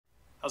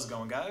How's it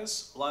going,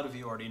 guys? A lot of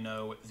you already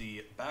know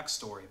the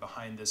backstory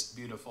behind this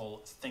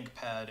beautiful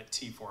ThinkPad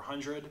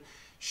T400.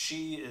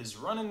 She is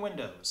running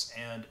Windows,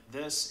 and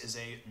this is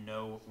a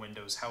no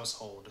Windows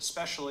household,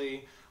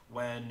 especially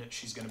when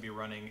she's going to be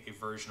running a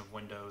version of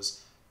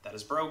Windows that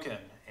is broken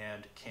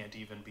and can't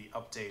even be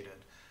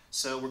updated.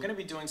 So we're going to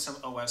be doing some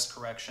OS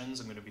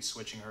corrections. I'm going to be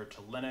switching her to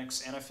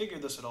Linux, and I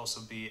figured this would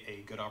also be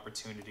a good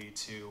opportunity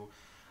to,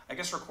 I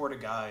guess, record a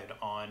guide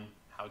on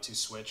how to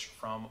switch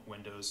from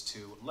Windows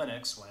to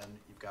Linux when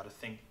you've got a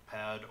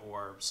ThinkPad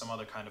or some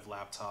other kind of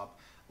laptop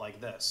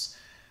like this.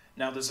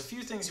 Now, there's a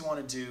few things you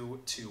want to do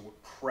to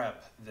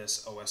prep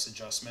this OS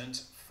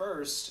adjustment.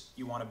 First,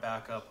 you want to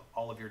back up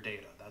all of your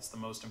data. That's the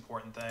most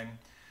important thing.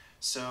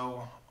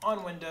 So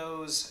on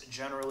Windows,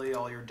 generally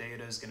all your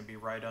data is going to be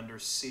right under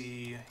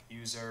C,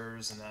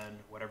 users, and then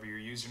whatever your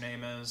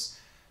username is.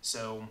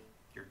 So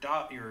your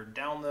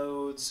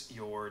downloads,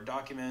 your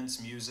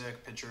documents,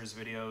 music, pictures,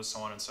 videos, so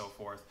on and so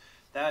forth.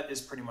 That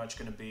is pretty much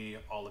going to be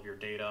all of your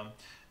data.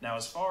 Now,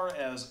 as far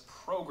as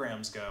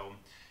programs go,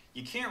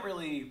 you can't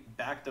really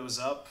back those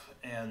up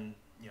and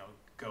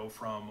go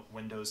from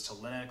Windows to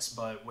Linux,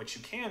 but what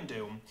you can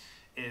do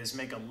is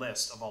make a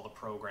list of all the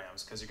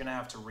programs, because you're going to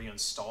have to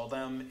reinstall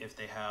them if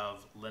they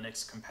have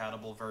Linux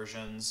compatible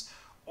versions,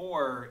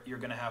 or you're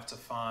going to have to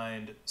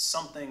find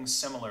something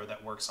similar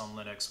that works on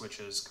Linux which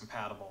is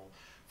compatible.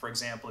 For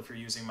example, if you're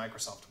using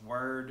Microsoft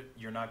Word,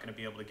 you're not going to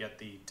be able to get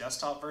the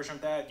desktop version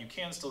of that. You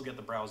can still get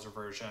the browser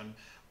version,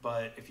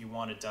 but if you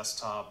want a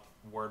desktop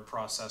word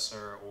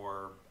processor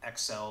or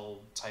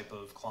Excel type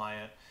of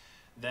client,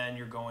 then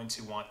you're going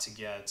to want to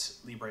get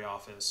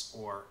LibreOffice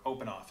or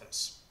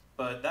OpenOffice.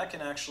 But that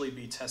can actually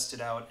be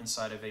tested out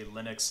inside of a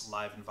Linux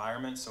live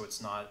environment, so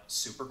it's not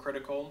super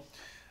critical.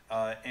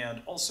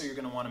 And also you're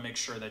going to want to make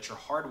sure that your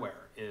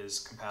hardware is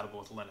compatible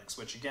with Linux,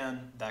 which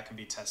again, that can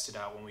be tested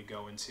out when we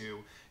go into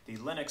the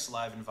Linux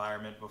live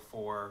environment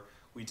before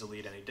we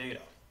delete any data.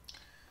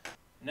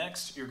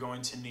 Next, you're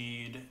going to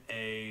need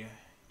a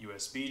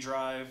USB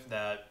drive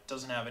that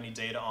doesn't have any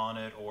data on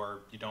it,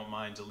 or you don't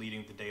mind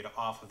deleting the data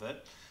off of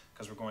it,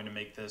 because we're going to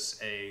make this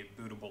a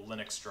bootable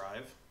Linux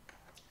drive.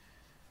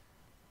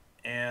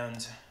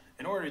 And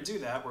in order to do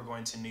that, we're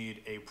going to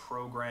need a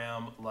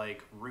program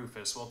like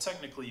Rufus. Well,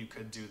 technically you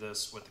could do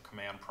this with the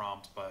command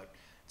prompt, but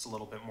it's a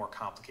little bit more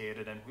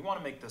complicated, and we want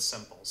to make this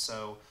simple.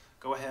 So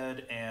go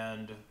ahead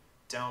and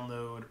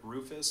download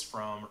Rufus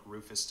from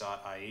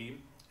rufus.ie,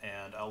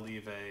 and I'll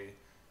leave a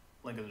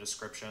link in the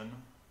description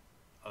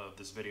of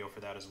this video for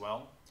that as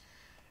well.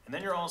 And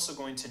then you're also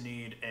going to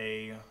need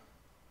a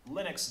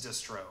Linux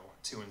distro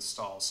to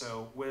install.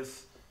 So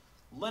with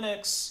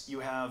Linux, you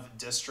have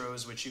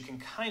distros, which you can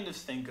kind of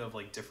think of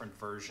like different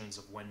versions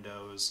of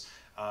Windows,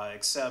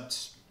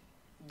 except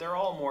they're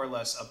all more or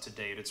less up to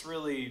date. It's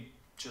really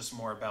just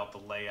more about the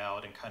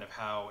layout and kind of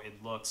how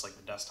it looks like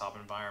the desktop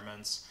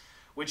environments,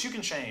 which you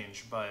can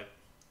change, but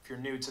if you're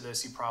new to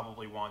this, you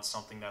probably want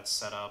something that's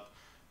set up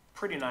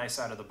pretty nice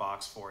out of the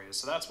box for you.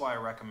 So that's why I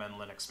recommend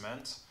Linux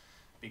Mint,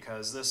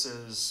 because this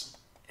is,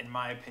 in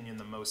my opinion,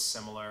 the most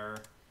similar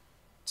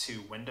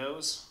to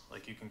Windows.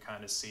 Like, you can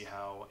kind of see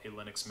how a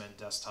Linux Mint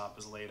desktop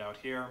is laid out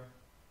here.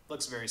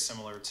 Looks very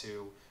similar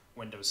to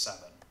Windows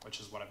 7,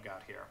 which is what I've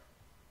got here.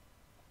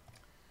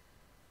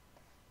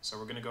 So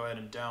we're going to go ahead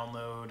and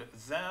download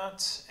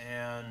that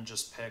and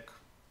just pick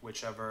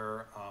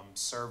whichever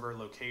server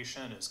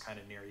location is kind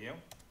of near you.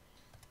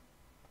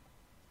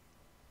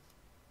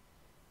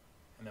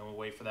 And then we'll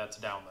wait for that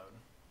to download.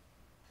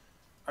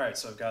 All right,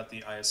 so I've got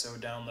the ISO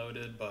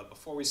downloaded, but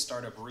before we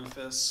start up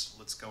Rufus,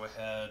 let's go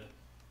ahead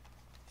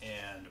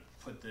and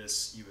put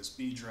this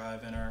USB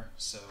drive in her.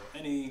 So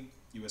any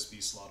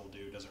USB slot will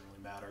do, doesn't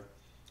really matter.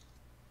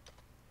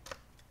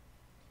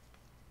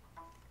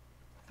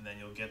 And then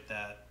you'll get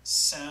that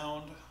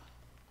sound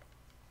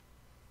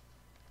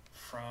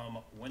from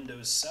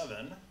Windows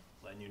 7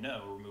 letting you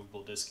know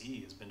removable disk E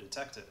has been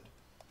detected.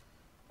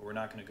 But we're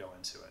not going to go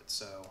into it.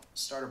 So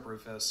start up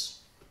Rufus.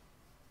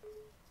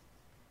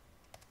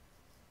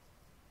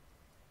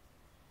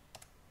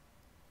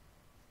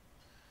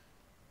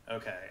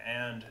 Okay,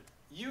 and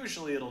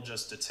usually it'll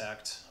just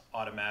detect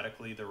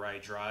automatically the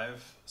right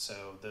drive.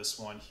 So this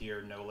one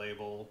here, no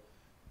label,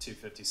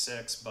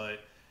 256,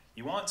 but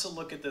you want to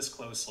look at this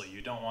closely.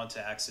 You don't want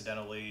to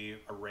accidentally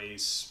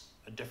erase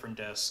a different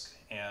disk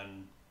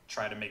and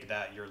try to make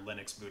that your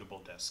Linux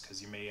bootable disk,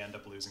 because you may end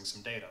up losing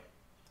some data.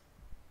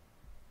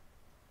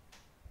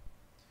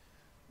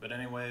 But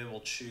anyway,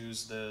 we'll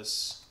choose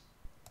this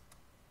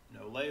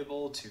no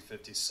label,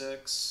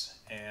 256,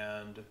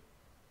 and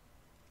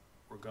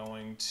we're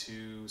going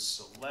to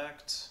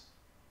select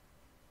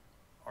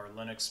our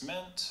Linux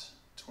Mint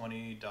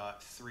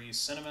 20.3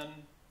 Cinnamon.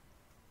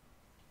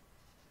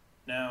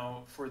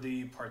 Now, for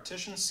the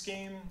partition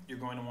scheme, you're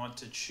going to want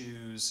to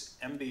choose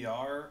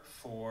MBR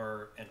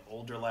for an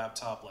older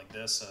laptop like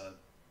this, a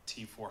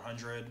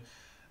T400.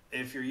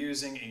 If you're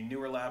using a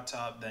newer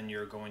laptop, then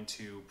you're going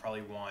to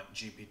probably want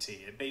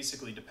GPT. It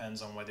basically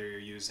depends on whether you're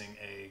using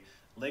a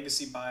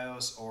legacy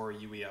BIOS or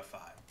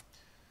UEFI.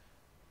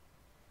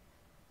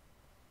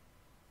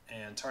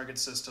 And target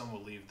system,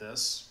 we'll leave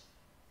this,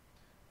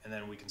 and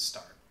then we can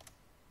start.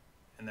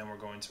 And then we're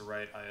going to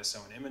write ISO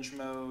in image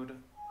mode,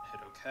 hit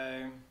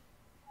OK,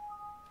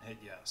 hit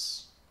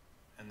yes.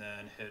 And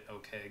then hit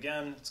OK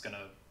again. It's going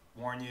to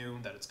warn you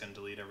that it's going to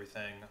delete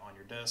everything on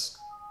your disk.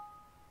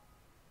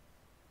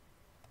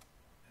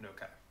 And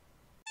OK.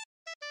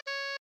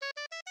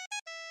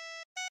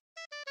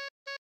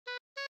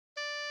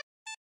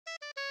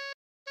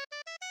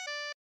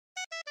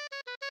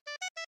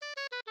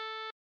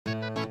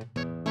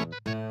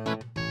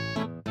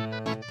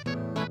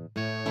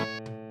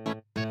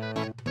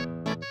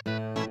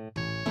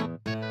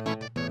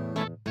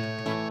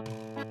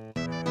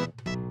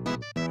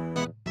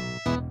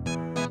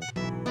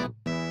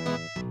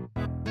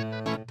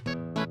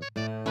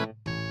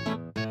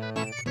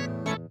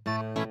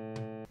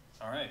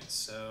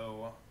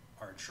 So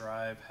our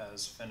drive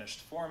has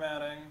finished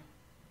formatting.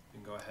 We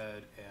can go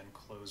ahead and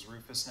close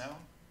Rufus now.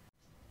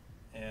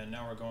 And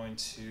now we're going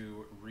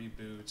to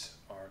reboot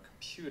our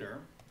computer.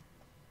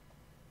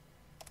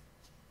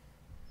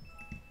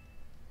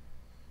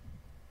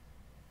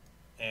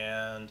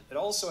 And it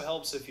also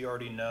helps if you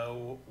already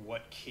know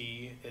what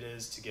key it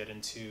is to get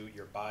into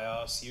your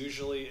BIOS.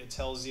 Usually it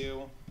tells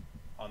you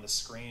on the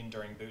screen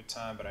during boot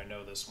time, but I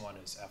know this one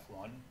is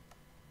F1.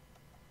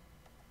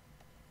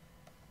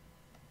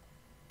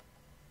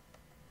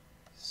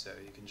 So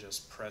you can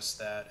just press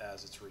that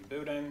as it's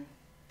rebooting,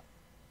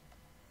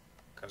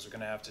 because we're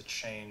going to have to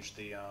change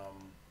the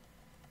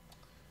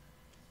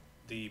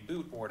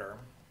boot order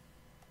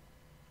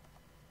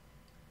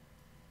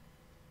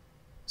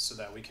so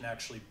that we can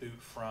actually boot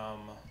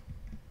from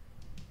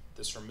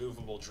this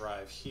removable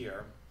drive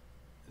here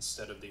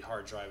instead of the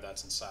hard drive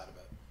that's inside of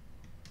it.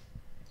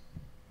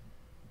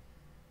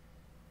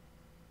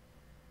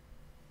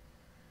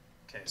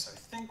 Okay, so I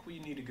think we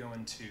need to go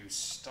into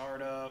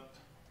Startup,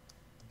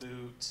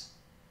 Boot.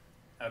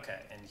 Okay,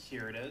 and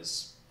here it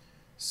is.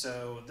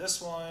 So this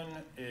one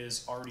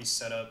is already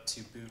set up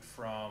to boot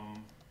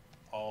from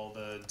all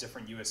the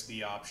different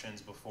USB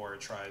options before it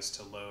tries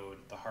to load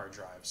the hard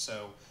drive.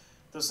 So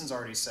this one's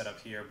already set up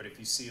here, but if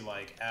you see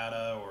like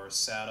ATA or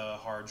SATA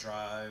hard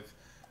drive,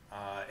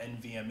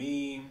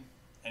 NVMe,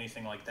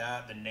 anything like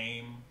that, the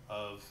name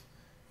of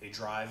a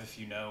drive, if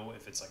you know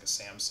if it's like a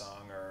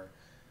Samsung or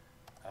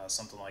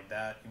something like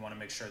that, you want to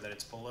make sure that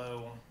it's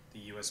below the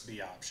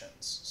USB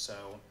options.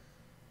 So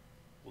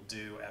we'll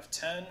do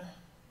F10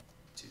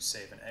 to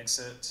save and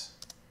exit.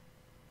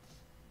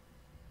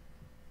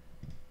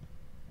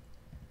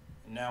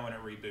 And now when it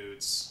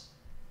reboots,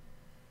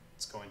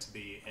 it's going to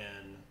be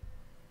in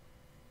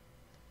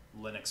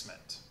Linux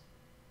Mint.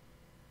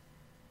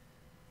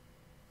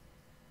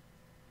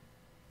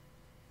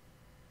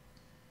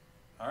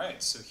 All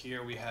right, so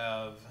here we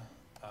have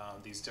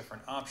these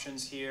different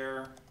options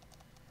here.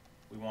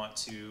 We want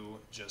to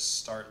just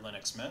start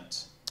Linux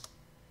Mint.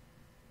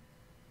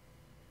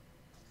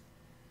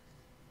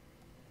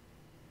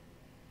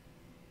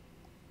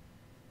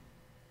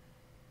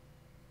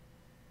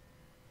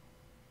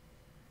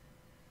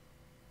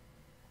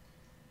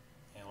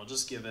 And we'll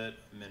just give it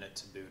a minute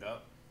to boot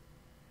up.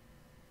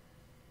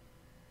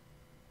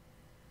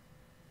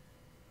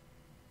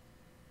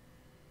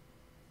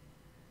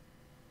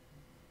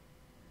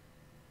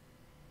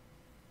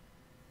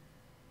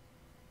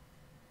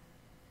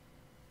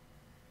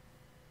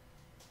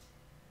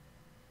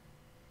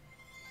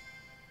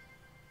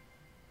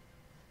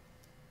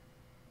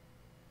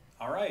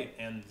 All right,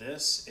 and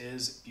this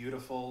is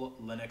beautiful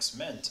Linux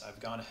Mint.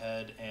 I've gone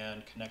ahead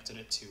and connected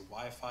it to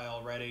Wi-Fi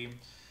already.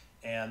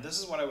 And this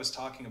is what I was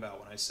talking about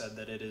when I said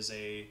that it is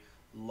a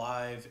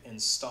live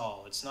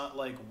install. It's not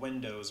like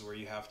Windows where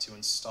you have to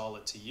install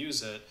it to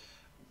use it.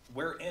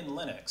 We're in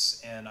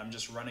Linux, and I'm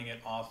just running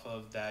it off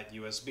of that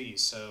USB.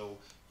 So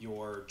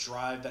your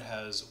drive that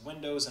has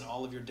Windows and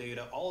all of your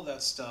data, all of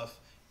that stuff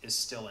is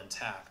still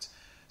intact.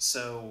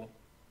 So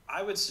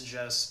I would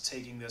suggest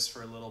taking this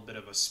for a little bit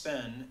of a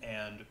spin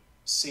and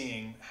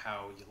seeing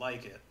how you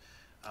like it.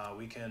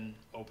 We can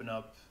open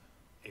up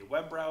a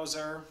web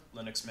browser.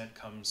 Linux Mint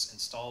comes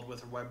installed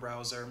with a web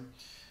browser.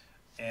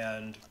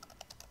 And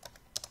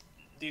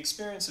the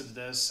experience of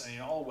this, I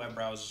mean, all web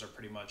browsers are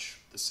pretty much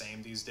the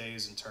same these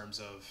days in terms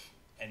of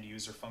end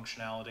user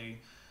functionality.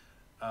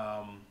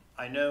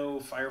 I know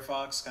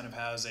Firefox kind of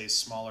has a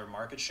smaller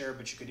market share,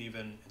 but you could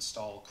even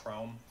install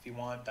Chrome if you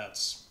want.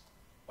 That's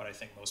what I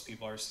think most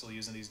people are still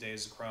using these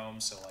days, Chrome.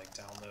 So like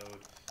download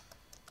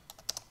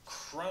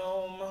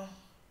Chrome,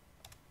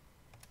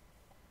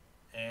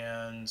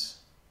 and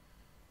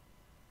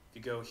if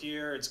you go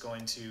here, it's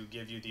going to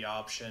give you the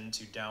option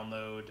to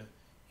download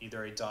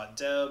either a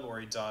 .deb or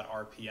a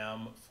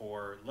 .rpm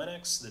for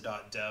Linux. The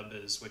 .deb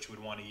is what you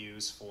would want to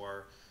use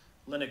for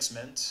Linux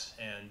Mint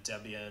and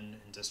Debian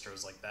and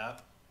distros like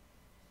that.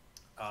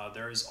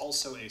 There is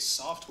also a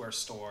software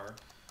store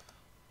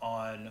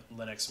on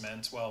Linux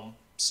Mint. Well,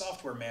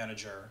 software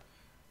manager.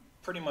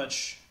 Pretty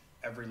much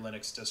every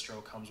Linux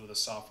distro comes with a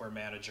software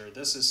manager.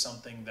 This is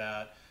something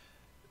that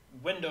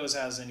Windows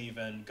hasn't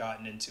even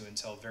gotten into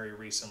until very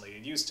recently.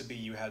 It used to be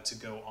you had to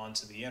go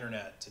onto the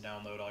internet to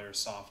download all your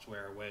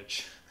software,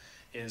 which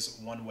is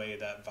one way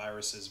that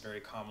viruses very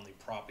commonly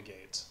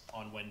propagate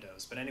on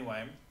Windows. But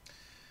anyway,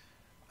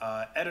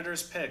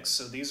 editor's picks.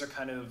 So these are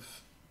kind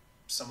of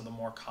some of the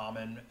more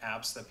common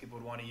apps that people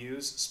would want to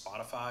use.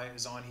 Spotify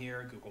is on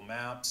here, Google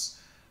Maps,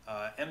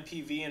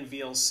 MPV and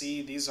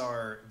VLC. These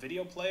are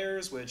video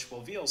players, which,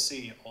 well,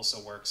 VLC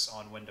also works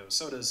on Windows.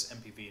 So does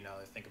MPV now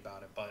that I think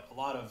about it, but a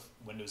lot of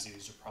Windows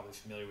users are probably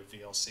familiar with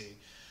VLC.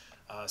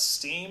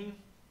 Steam,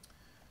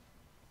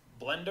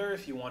 Blender,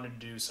 if you wanted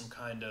to do some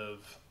kind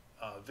of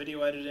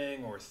video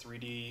editing or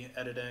 3D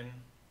editing.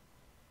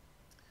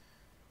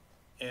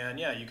 And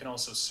yeah, you can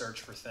also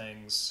search for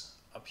things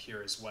up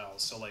here as well.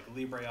 So like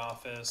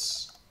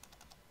LibreOffice,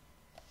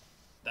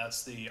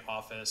 that's the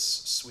Office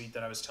suite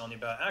that I was telling you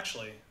about.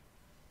 Actually,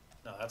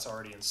 no, that's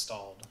already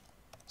installed.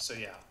 So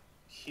yeah,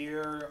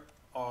 here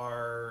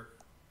are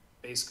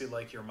basically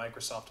like your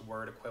Microsoft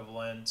Word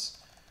equivalent,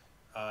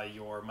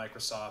 your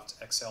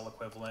Microsoft Excel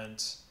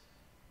equivalent,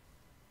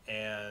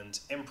 and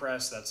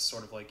Impress, that's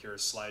sort of like your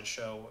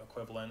slideshow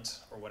equivalent,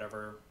 or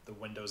whatever the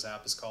Windows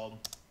app is called.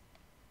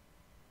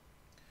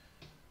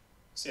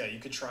 So yeah, you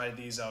could try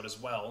these out as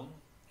well,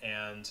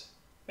 and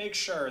make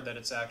sure that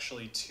it's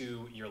actually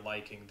to your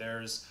liking.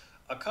 There's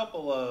a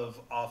couple of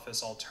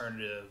Office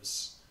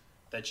alternatives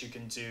that you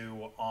can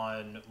do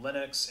on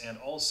Linux, and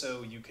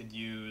also you could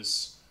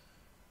use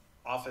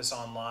Office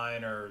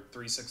Online or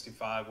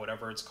 365,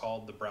 whatever it's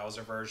called, the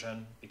browser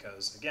version,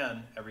 because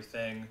again,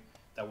 everything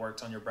that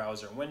worked on your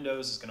browser in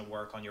Windows is going to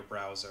work on your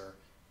browser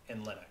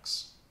in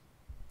Linux.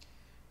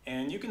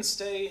 And you can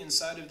stay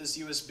inside of this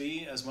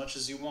USB as much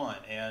as you want,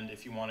 and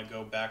if you want to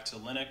go back to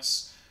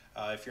Linux,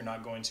 if you're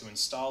not going to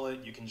install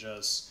it, you can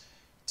just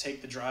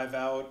take the drive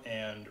out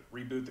and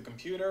reboot the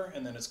computer,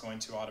 and then it's going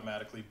to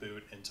automatically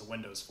boot into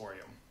Windows for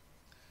you.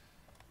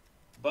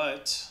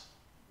 But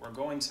we're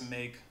going to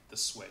make the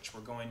switch.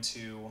 We're going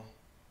to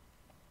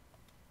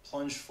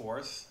plunge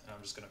forth, and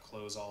I'm just going to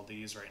close all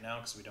these right now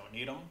because we don't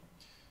need them.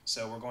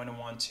 So we're going to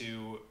want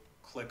to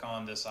click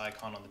on this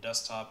icon on the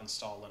desktop,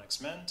 install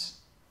Linux Mint,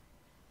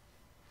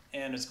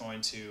 and it's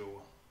going to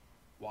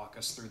walk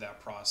us through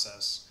that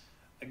process.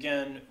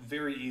 Again,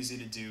 very easy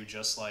to do,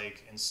 just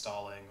like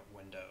installing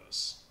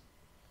Windows.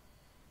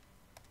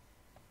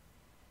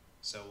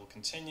 So we'll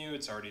continue.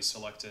 It's already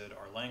selected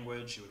our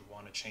language. You would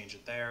want to change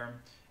it there,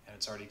 and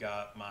it's already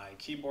got my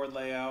keyboard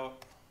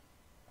layout.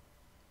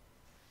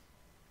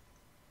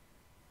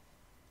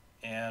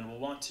 And we'll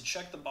want to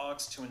check the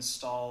box to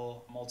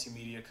install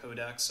Multimedia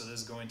Codec. So this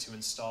is going to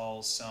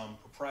install some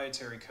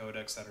proprietary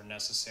codecs that are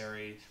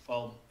necessary.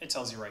 Well, it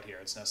tells you right here,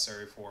 it's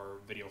necessary for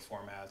video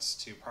formats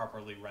to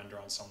properly render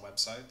on some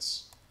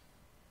websites.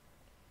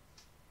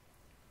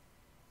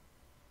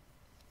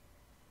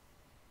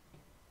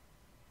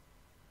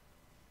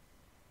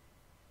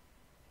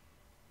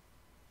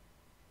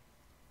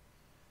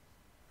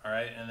 All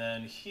right, and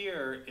then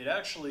here, it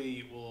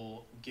actually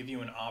will give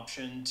you an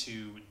option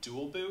to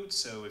dual boot.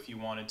 So if you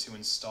wanted to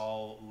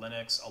install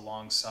Linux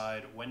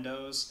alongside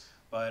Windows,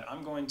 but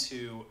I'm going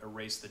to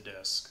erase the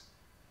disk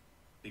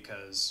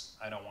because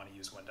I don't want to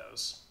use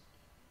Windows.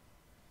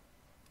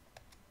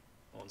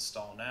 We'll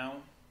install now.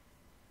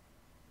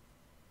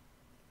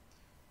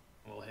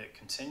 We'll hit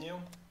continue.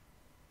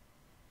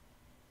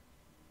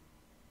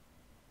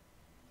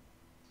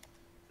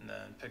 And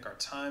then pick our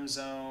time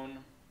zone.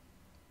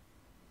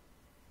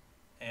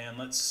 And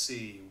let's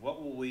see,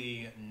 what will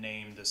we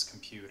name this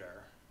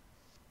computer?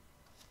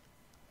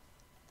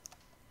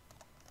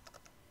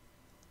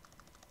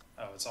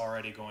 Oh, it's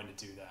already going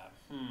to do that.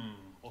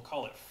 We'll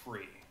call it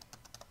free.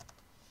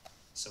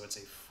 So it's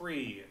a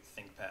free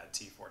ThinkPad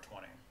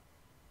T420.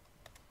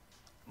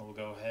 And we'll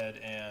go ahead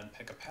and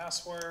pick a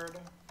password.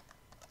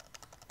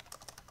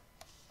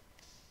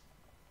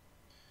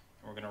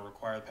 And we're going to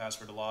require the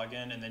password to log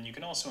in, and then you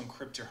can also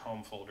encrypt your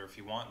home folder if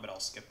you want, but I'll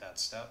skip that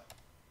step.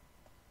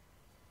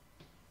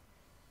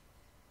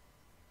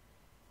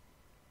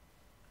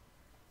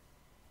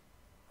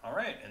 All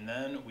right, and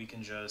then we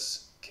can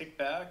just kick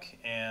back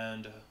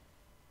and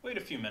wait a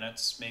few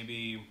minutes,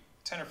 maybe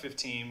 10 or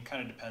 15,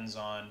 kind of depends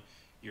on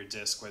your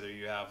disk, whether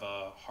you have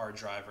a hard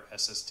drive or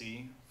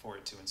SSD for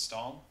it to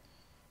install.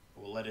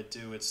 We'll let it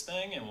do its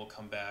thing, and we'll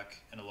come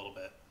back in a little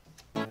bit.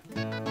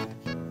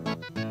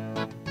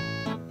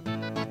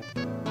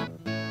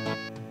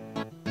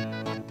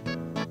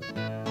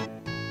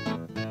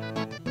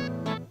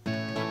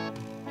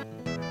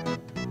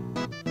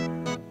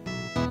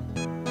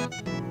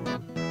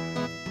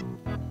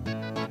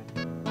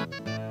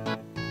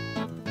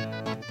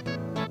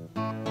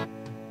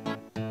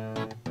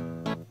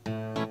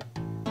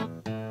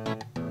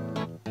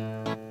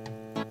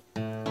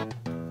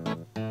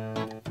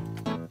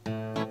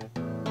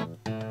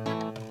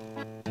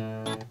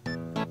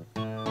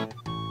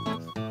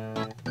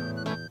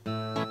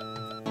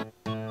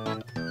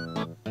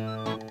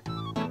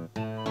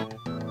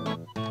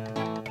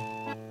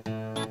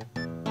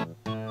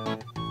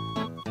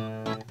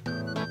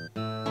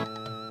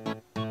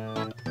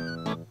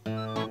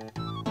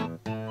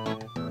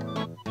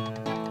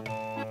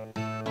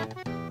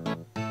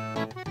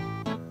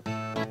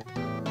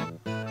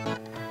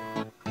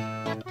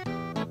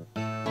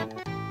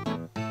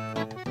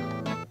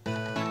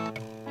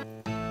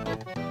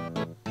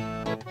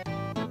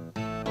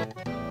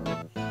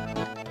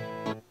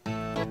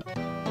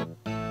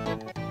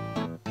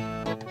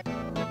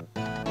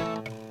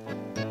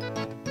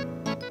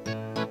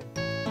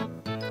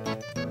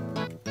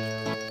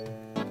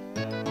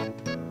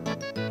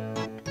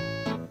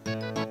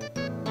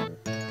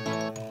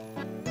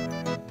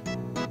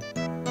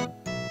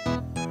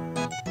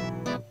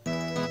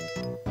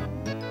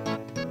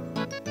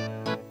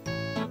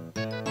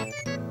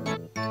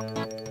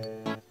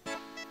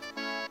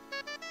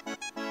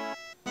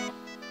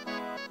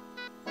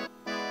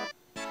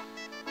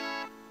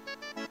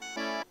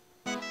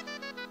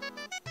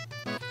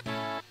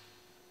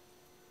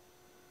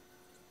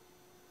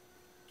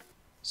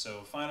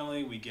 So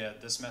finally, we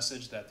get this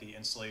message that the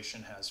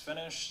installation has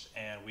finished,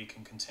 and we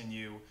can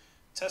continue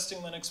testing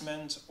Linux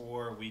Mint,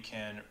 or we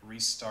can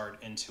restart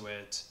into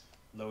it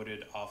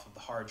loaded off of the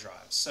hard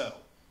drive. So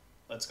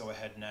let's go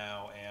ahead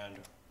now and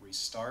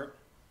restart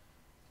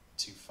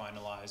to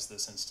finalize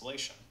this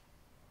installation.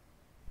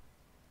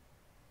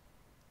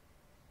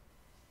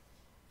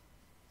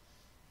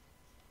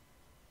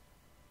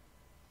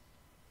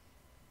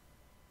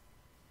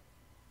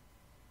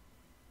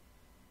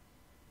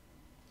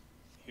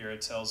 Here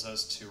it tells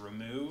us to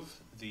remove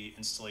the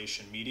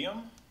installation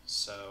medium.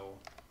 So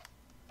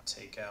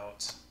take out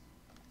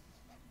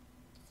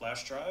the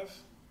flash drive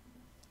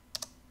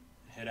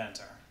and hit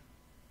enter.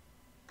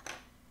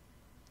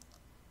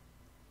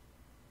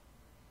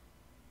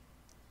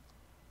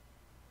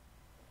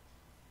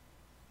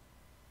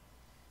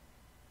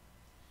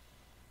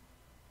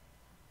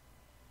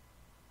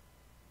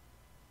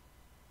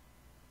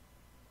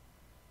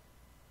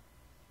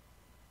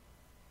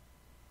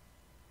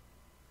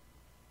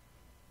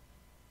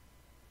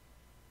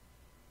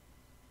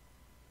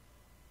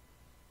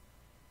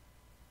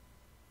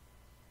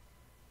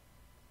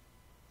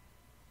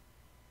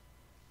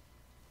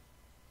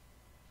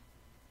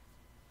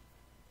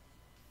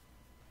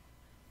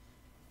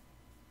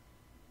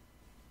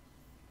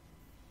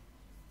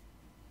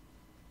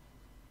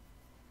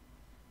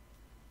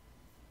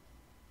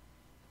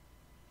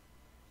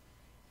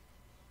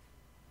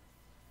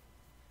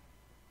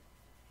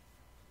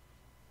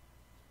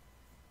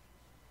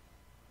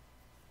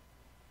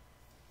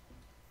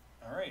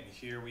 All right,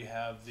 here we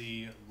have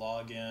the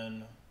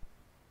login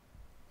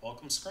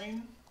welcome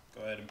screen.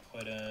 Go ahead and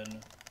put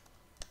in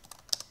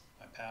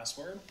my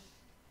password.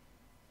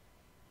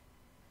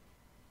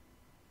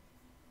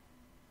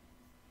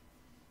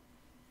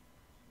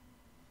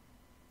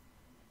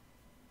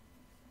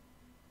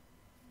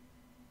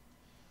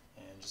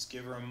 And just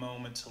give her a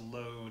moment to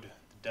load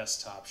the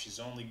desktop. She's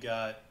only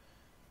got,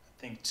 I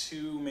think,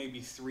 2,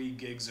 maybe 3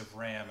 gigs of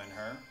RAM in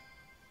her.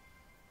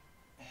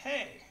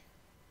 Hey!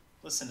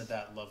 Listen to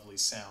that lovely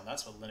sound.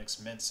 That's what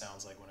Linux Mint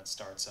sounds like when it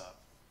starts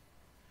up.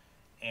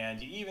 And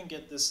you even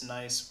get this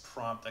nice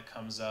prompt that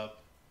comes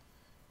up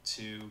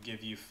to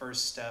give you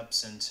first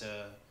steps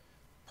into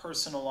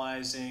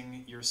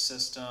personalizing your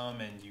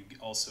system, and you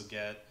also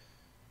get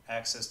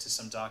access to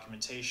some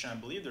documentation. I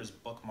believe there's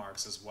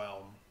bookmarks as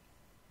well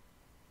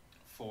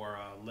for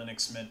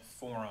Linux Mint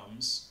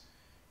forums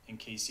in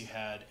case you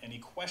had any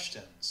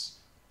questions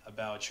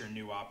about your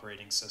new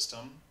operating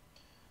system.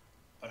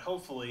 But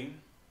hopefully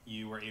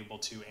you were able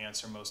to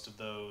answer most of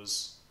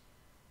those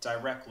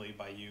directly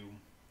by you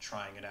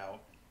trying it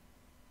out.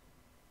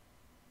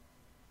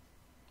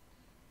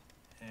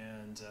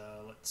 And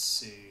let's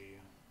see.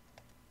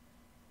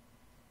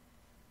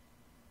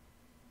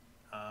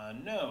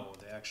 No,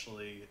 they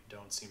actually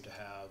don't seem to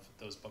have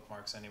those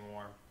bookmarks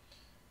anymore.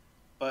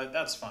 But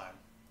that's fine.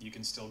 You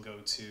can still go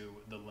to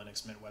the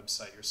Linux Mint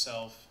website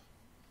yourself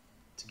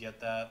to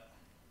get that.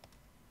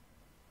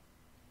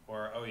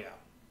 Or, oh yeah,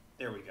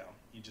 there we go.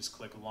 You just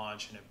click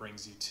launch and it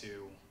brings you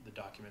to the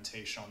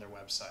documentation on their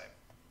website.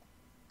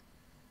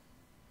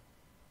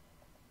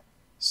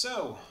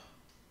 So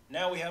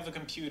now we have a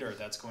computer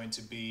that's going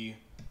to be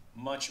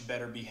much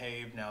better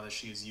behaved now that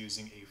she is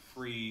using a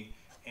free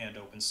and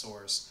open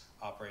source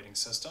operating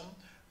system.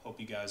 Hope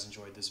you guys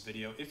enjoyed this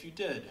video. If you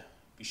did,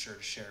 be sure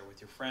to share it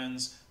with your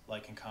friends,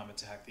 like and comment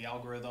to hack the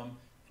algorithm,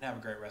 and have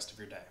a great rest of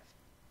your day.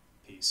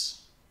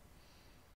 Peace.